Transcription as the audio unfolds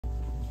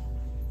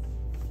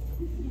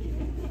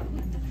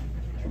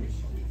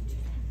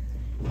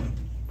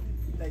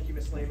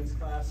Miss Lehman's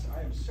class.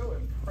 I am so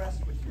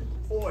impressed with your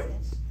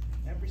poise.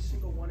 Every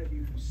single one of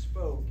you who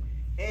spoke.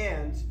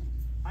 And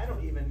I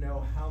don't even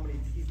know how many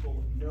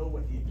people know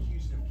what the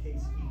accusative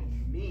case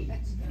even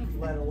means,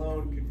 let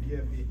alone could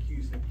give the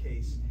accusative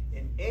case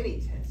in any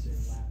tense in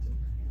Latin.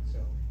 So,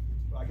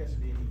 well, I guess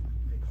it'd be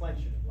any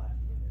declension in Latin.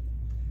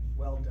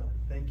 Well done.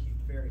 Thank you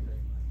very, very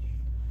much.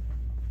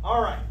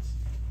 All right.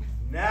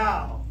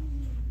 Now,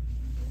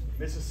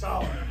 Mrs.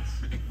 Solomon's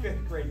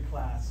 5th grade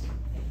class,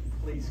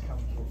 please come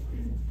forward.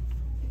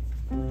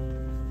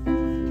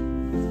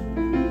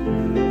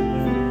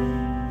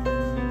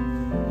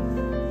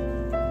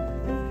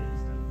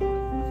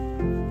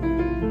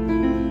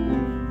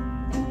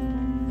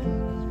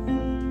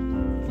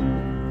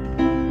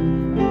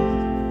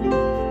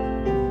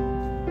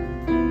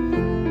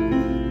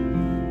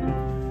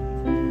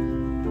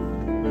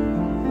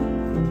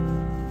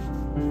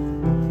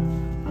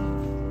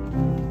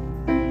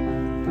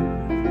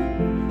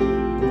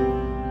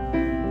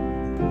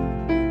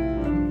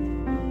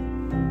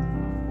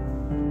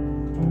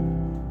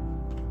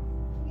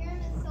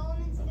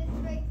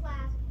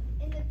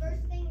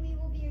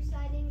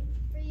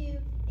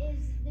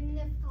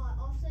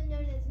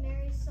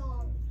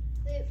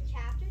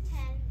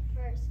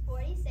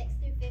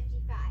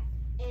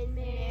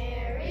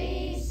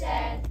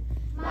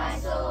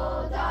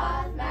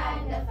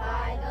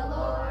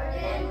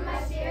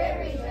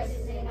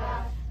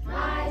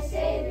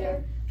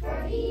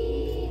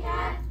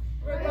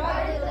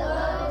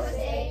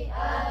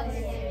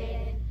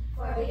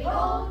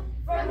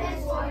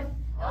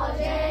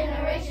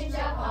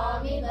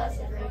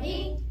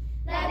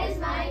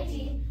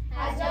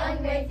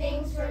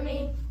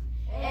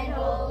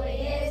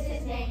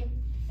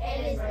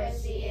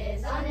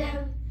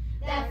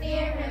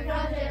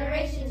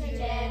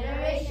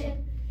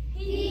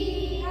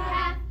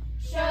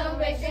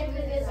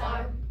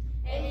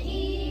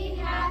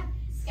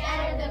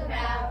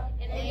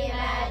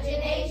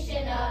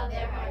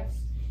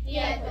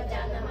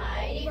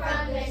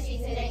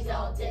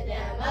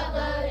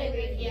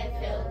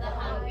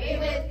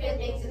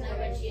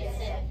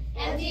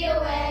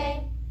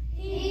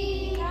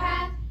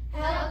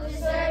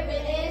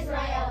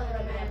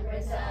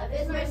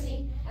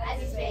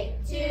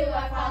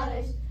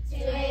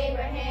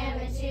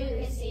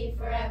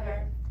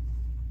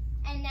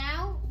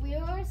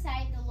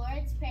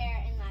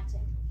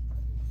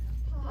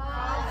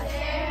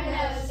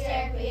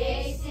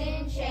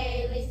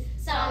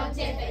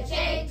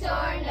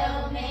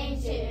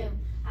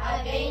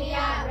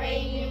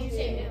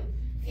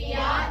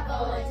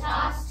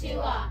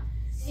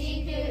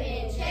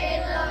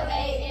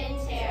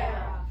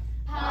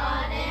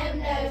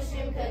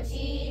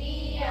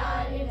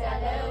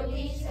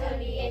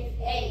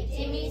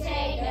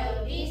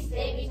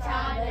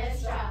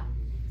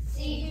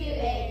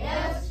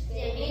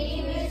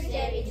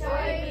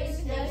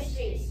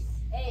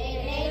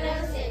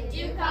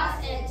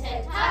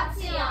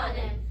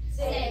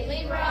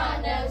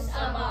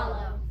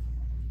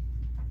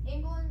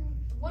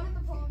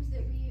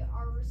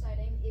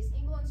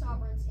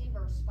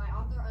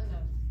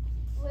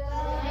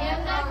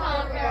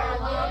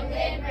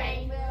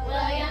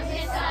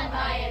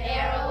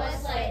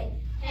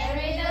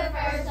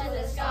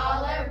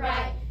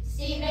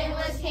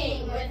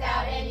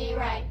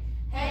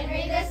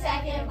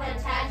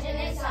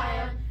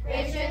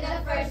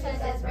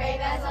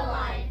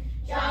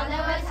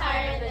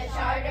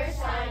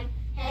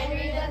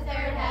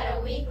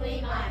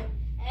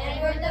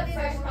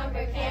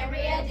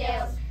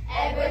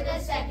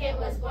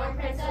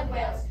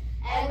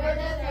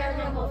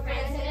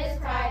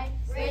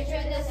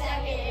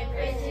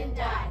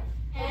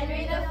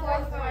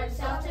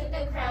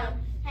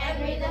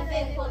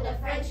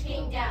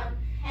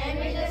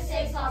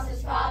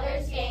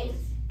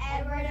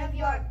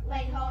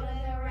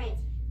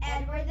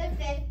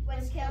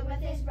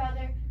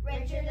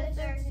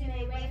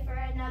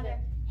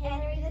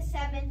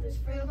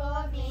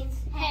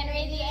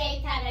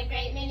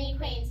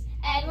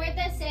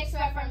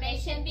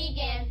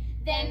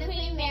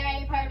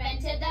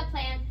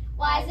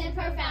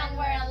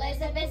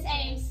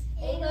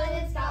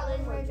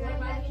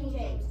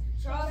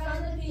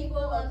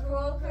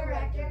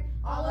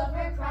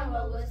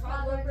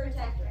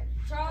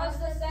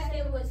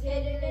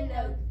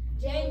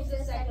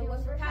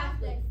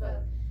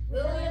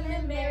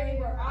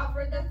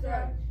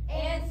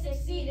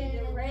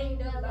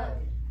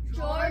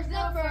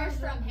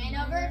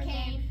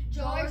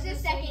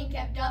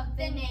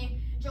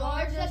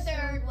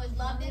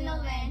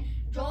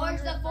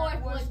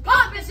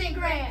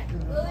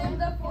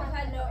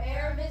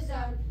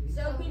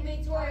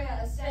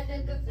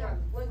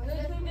 When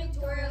Queen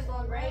Victoria's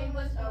long reign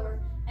was over,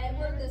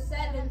 Edward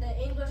VII, the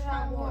English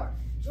won war.